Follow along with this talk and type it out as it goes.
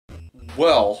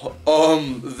Well,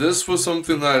 this was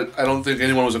something that I don't think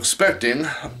anyone was expecting.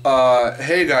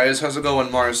 Hey guys, how's it going?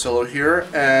 Marcelo here,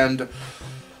 and,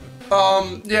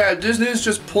 yeah, Disney's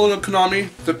just pulling a Konami.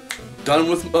 They're done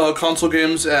with, console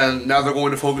games, and now they're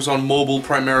going to focus on mobile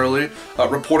primarily.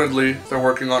 Reportedly, they're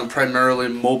working on primarily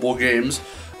mobile games,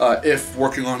 if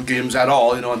working on games at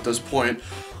all, you know, at this point.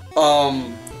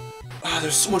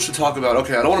 There's so much to talk about.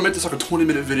 Okay, I don't want to make this like a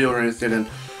 20-minute video or anything, and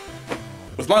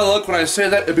with my luck, when I say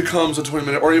that, it becomes a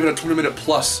 20-minute or even a 20-minute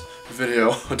plus video,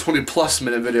 a 20-plus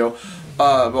minute video.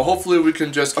 But hopefully we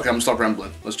can just... Okay, I'm gonna stop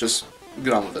rambling. Let's just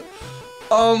get on with it.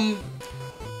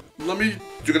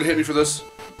 You're gonna hate me for this,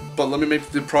 but let me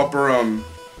make the proper,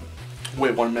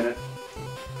 wait 1 minute.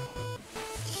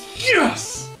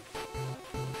 Yes!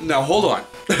 Now, hold on.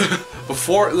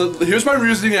 Here's my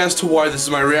reasoning as to why this is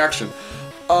my reaction.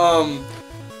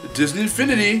 Disney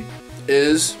Infinity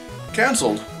is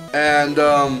cancelled. And,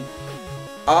 where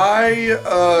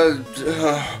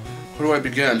do I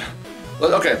begin?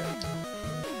 Okay,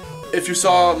 if you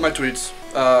saw my tweets,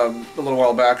 a little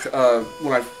while back,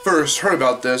 when I first heard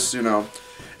about this, you know,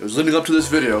 it was leading up to this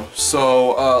video,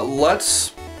 so,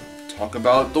 let's talk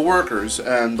about the workers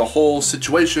and the whole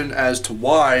situation as to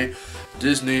why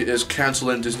Disney is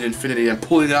canceling Disney Infinity and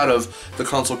pulling out of the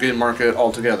console game market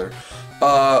altogether.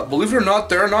 Believe it or not,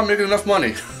 they're not making enough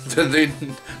money that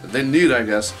they need, I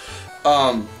guess.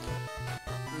 I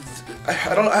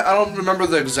don't remember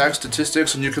the exact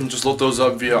statistics, and you can just look those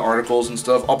up via articles and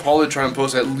stuff. I'll probably try and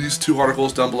post at least 2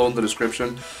 articles down below in the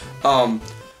description. Now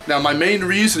my main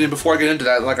reasoning, before I get into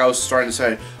that, like I was starting to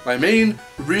say, my main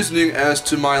reasoning as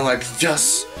to my, like,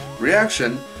 yes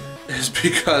reaction is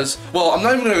because, well, I'm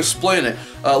not even going to explain it.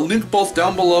 Link both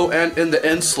down below and in the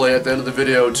end slate at the end of the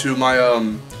video to my,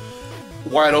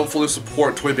 why I don't fully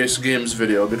support toy-based games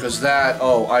video, because that,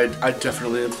 I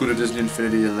definitely included Disney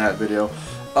Infinity in that video.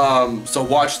 So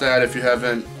watch that if you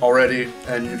haven't already,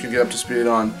 and you can get up to speed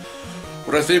on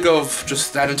what I think of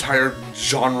just that entire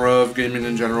genre of gaming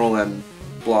in general, and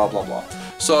blah blah blah.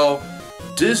 So,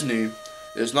 Disney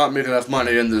is not making enough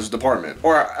money in this department.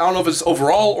 Or, I don't know if it's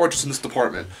overall, or just in this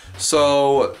department.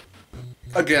 So,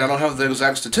 again, I don't have the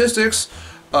exact statistics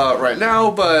right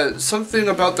now, but something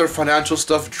about their financial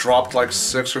stuff dropped like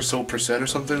 6% or so or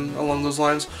something along those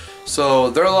lines. So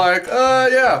they're like,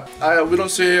 yeah, we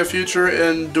don't see a future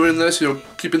in doing this, you know,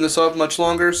 keeping this up much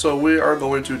longer, so we are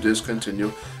going to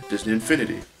discontinue Disney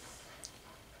Infinity.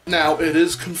 Now, it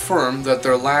is confirmed that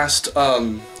their last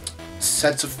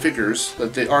sets of figures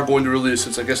that they are going to release,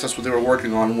 since I guess that's what they were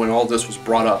working on when all this was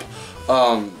brought up.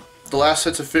 The last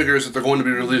sets of figures that they're going to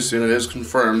be releasing, it is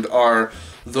confirmed, are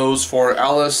those for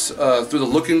Alice Through the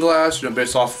Looking Glass, you know,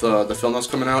 based off the film that's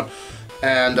coming out,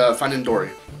 and Finding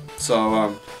Dory.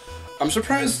 So, I'm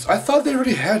surprised. I thought they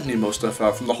already had Nemo stuff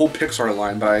out from the whole Pixar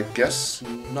line, but I guess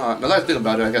not. Now that I think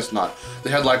about it, I guess not.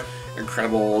 They had, like,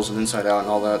 Incredibles and Inside Out and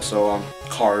all that, so,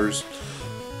 Cars.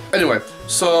 Anyway,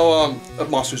 so,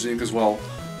 Monsters, Inc. as well.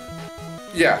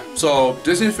 Yeah, so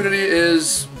Disney Infinity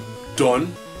is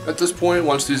done at this point.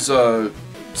 Once these,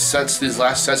 these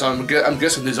last sets, I'm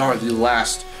guessing these are the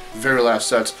last, very last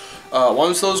sets.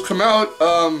 Once those come out,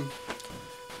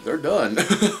 they're done.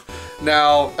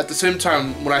 Now, at the same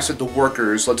time, when I said the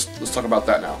workers, let's talk about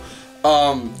that now.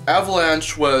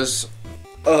 Avalanche was,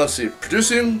 let's see,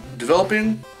 producing,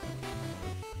 developing,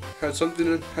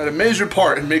 had a major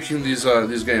part in making these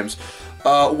games.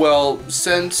 Well,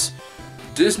 since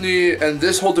Disney and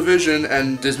this whole division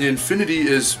and Disney Infinity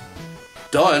is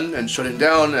done and shutting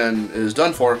down and is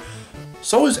done for,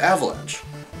 so is Avalanche.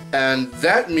 And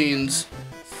that means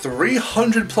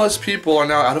 300 plus people are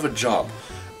now out of a job.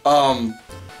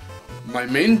 My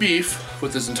main beef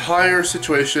with this entire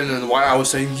situation and why I was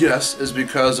saying yes is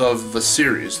because of the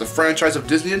series. The franchise of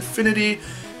Disney Infinity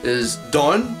is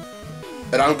done,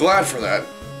 and I'm glad for that.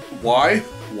 Why?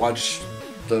 Watch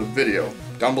the video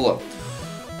down below.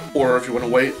 Or if you want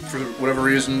to wait for whatever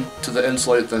reason to the end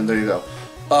slate, then there you go.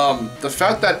 The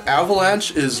fact that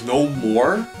Avalanche is no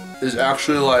more is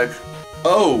actually like,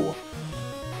 oh,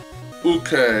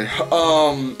 okay,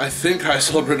 I think I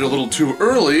celebrated a little too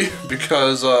early,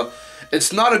 because,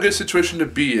 it's not a good situation to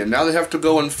be in. Now they have to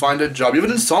go and find a job.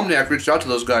 Even Insomniac reached out to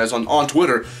those guys on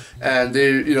Twitter, and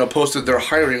they, you know, posted their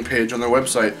hiring page on their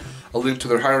website, a link to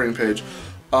their hiring page.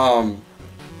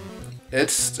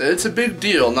 It's a big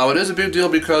deal. Now, it is a big deal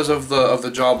because of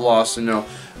the job loss, you know,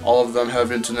 all of them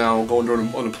having to now go into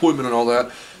unemployment and all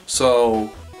that. So,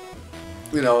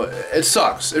 you know, it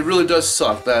sucks. It really does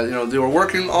suck that, you know, they were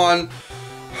working on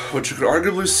what you could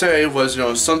arguably say was, you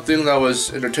know, something that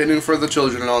was entertaining for the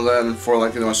children and all that, and for,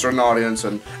 like, you know, a certain audience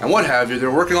and what have you. They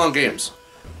were working on games.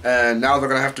 and now they're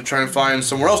going to have to try and find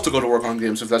somewhere else to go to work on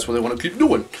games if that's what they want to keep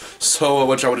doing. So,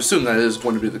 which I would assume that is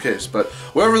going to be the case. But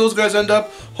wherever those guys end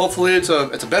up, hopefully it's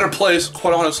a better place,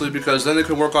 quite honestly, because then they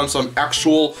can work on some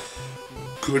actual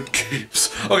good games.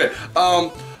 Okay,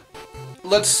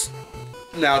 let's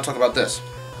now talk about this.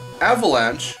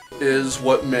 Avalanche is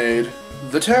what made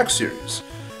the Tak series,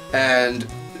 and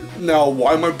now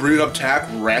why am I bringing up Tak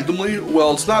randomly?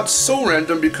 Well, it's not so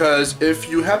random, because if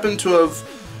you happen to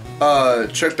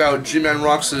have checked out G-Man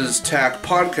Rocks' Tak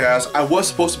podcast, I was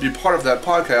supposed to be part of that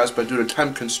podcast, but due to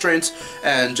time constraints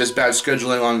and just bad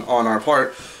scheduling on our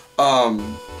part,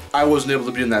 I wasn't able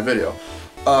to be in that video.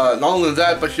 Not only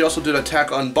that, but he also did a Tak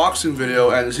unboxing video,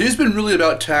 and he's been really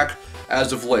about Tak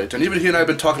as of late. And even he and I have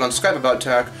been talking on Skype about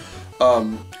Tak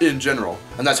in general.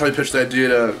 And that's how he pitched the idea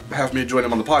to have me join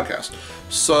him on the podcast.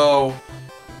 So,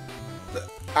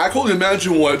 I can only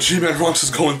imagine what G-Man Rocks is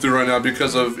going through right now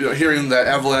because of hearing that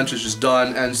Avalanche is just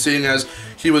done, and seeing as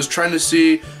he was trying to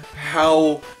see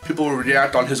how people would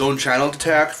react on his own channel to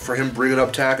Tak, for him bringing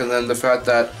up Tak, and then the fact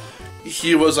that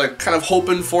he was like kind of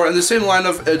hoping for, in the same line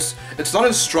of, it's not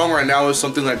as strong right now as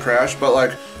something like Crash, but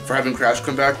like for having Crash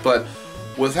come back, but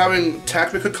with having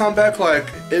Tak make a comeback, like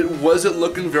it wasn't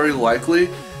looking very likely.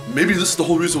 Maybe this is the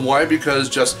whole reason why, because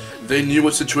just they knew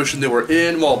what situation they were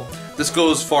in. Well, this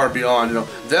goes far beyond,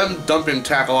 them dumping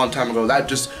Tak a long time ago.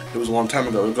 It was a long time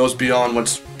ago. It goes beyond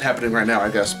what's happening right now, I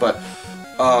guess. But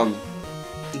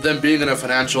them being in a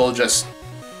financial just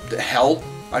hell,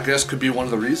 I guess, could be one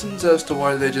of the reasons as to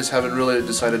why they just haven't really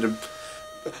decided to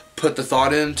put the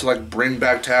thought in to like bring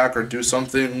back Tak or do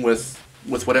something with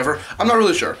whatever. I'm not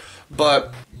really sure,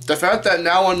 but the fact that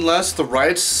now, unless the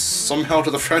rights somehow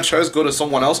to the franchise go to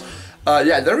someone else,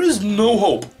 yeah, there is no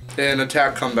hope in a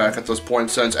Tak comeback at this point,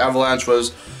 since Avalanche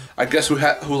was, I guess,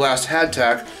 who last had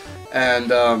Tak,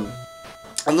 and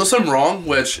unless I'm wrong,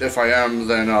 which if I am,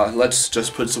 then let's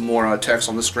just put some more text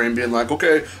on the screen being like,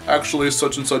 okay, actually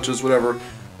such and such is whatever.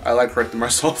 I like correcting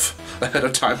myself ahead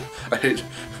of time. I hate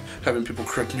having people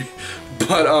correct me.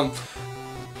 But,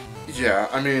 yeah,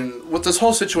 I mean, with this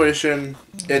whole situation,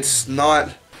 it's not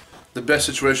the best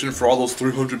situation for all those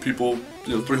 300 people,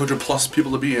 300 plus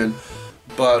people to be in.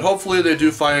 But hopefully they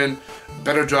do find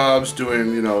better jobs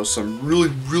doing, some really,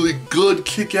 really good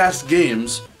kick-ass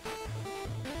games,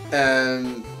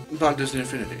 and not Disney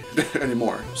Infinity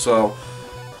anymore. So,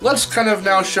 let's kind of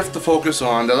now shift the focus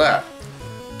on to that.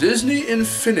 Disney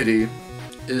Infinity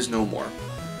is no more.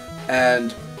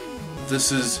 And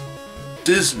this is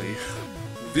Disney,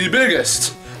 the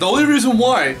biggest. The only reason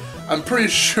why, I'm pretty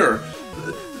sure,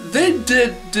 they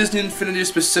did Disney Infinity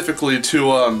specifically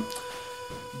to,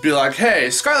 be like, hey,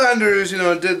 Skylanders,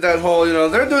 did that whole,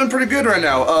 they're doing pretty good right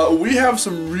now. We have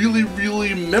some really,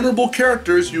 really memorable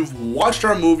characters. You've watched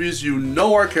our movies, you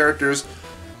know our characters.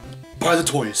 Buy the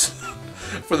toys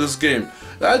for this game.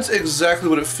 That's exactly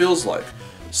what it feels like.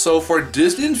 So for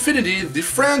Disney Infinity, the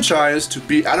franchise, to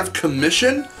be out of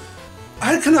commission,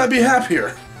 I cannot be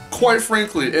happier. Quite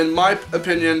frankly, in my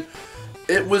opinion,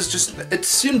 it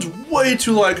seemed way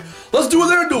too like, let's do what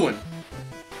they're doing.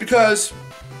 Because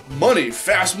money,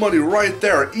 fast money right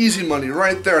there, easy money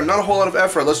right there, not a whole lot of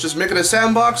effort. Let's just make it a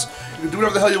sandbox. You can do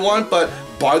whatever the hell you want, but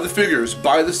buy the figures,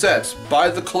 buy the sets, buy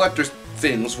the collector's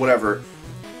things, whatever.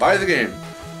 Buy the game.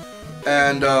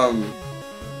 And,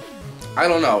 I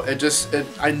don't know,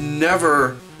 I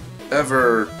never,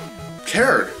 ever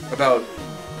cared about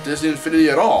Disney Infinity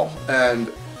at all.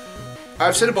 And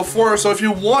I've said it before, so if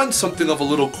you want something of a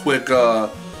little quick,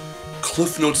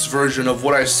 Cliff Notes version of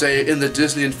what I say in the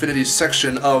Disney Infinity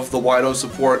section of the Why I Don't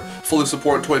Fully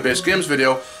Support Toy-Based Games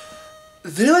video,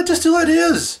 they like to steal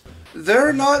ideas.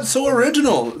 They're not so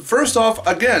original. First off,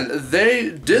 again, they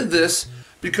did this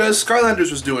because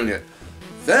Skylanders was doing it.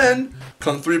 Then,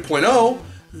 come 3.0,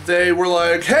 they were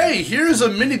like, hey, here's a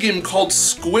minigame called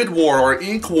Squid War or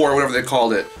Ink War, or whatever they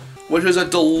called it, which is a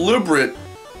deliberate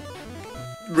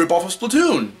ripoff of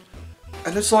Splatoon.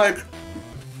 And it's like,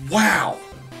 wow,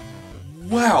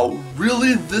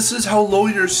 really? This is how low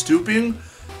you're stooping?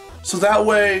 So that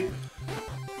way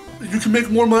you can make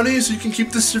more money so you can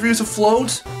keep this series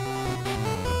afloat?